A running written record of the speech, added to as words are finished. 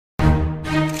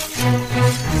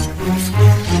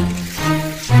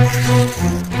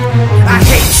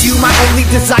you. My only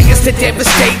desire's to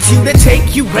devastate you, to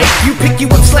take you, rape you, pick you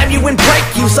up, slam you and break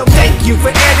you. So thank you for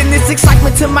adding this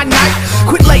excitement to my night.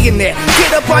 Quit laying there,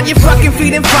 get up on your fucking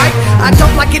feet and fight. I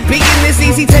don't like it being this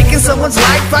easy, taking someone's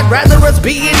life. I'd rather us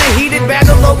be in a heated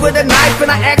battle over the knife, and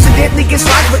I accidentally get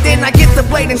sliced, but then I get the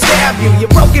blade and stab you. Your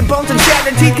broken bones and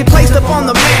shattered teeth get placed up on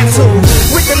the mantle.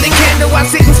 With the lit candle, I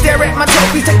sit and stare at my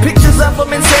trophies, take pictures of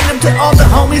them and send them to all the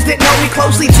homies that know me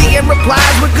closely. GM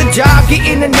replies with good job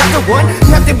getting another one.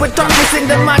 Nothing but darkness in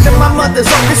the mind of my mother's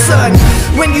oldest son.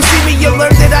 When you see me, you'll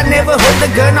learn that I never hold a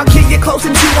gun. I'll kill you close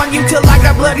and chew on you till I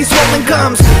got bloody swollen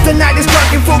gums. The night is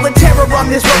dark and full of terror on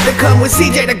this road to come. With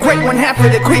CJ the Great, one half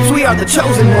of the creeps, we are the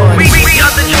chosen ones. We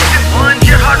are the chosen ones.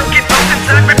 Your heart will get broken,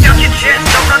 son. Ripped out your chest,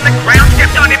 thrown on the ground,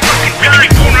 stepped on it, broken gun.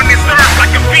 Born on this earth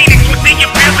like a phoenix with the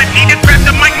ability to grab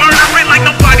the mic, murder it like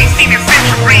nobody's seen in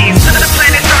centuries. The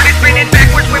planet started spinning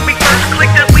backwards when we first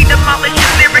clicked up. We demolished you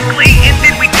lyrically and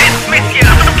then we dismiss you.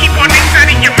 So keep on inside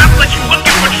of your mouth, let you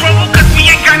looking for trouble, cause we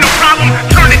ain't got no problem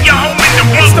turning your home into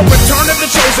rubble. It's the return of the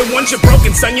chosen ones. You're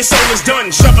broken, son, your soul is done.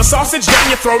 Shove a sausage down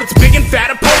your throat, it's big and fat,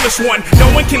 a Polish one. No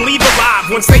one can leave alive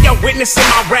once they are witnessing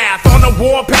my wrath. On the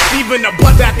warpath, even a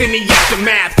bloodbath in the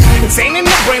aftermath. Insane in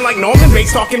the brain like Norman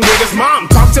Bates talking with his mom.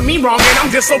 Talk to me wrong and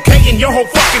I'm dislocating your whole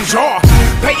fucking jaw.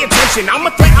 Pay attention, I'm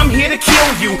a threat, I'm here to kill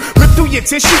you. Rip through your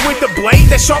tissue with the blade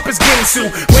that's sharp as Ginsu.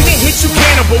 When it hits you,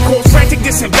 cannibal calls frantic,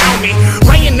 disavow me.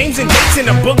 Writing names and dates in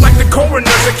a book like the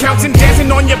coroner's accounts, and dancing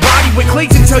on your body with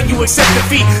cleats until you accept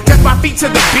defeat. Death by feet to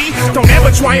the beat. Don't ever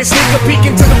try and sneak a peek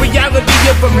into the reality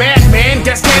of a madman.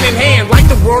 That's hand in hand, like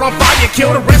the world on fire,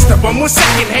 kill the rest of them with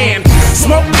second hand.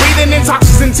 Smoke, breathing in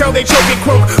toxins until they choke and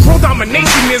croak. World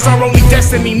domination is our only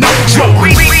destiny, no joke.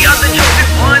 We are the chosen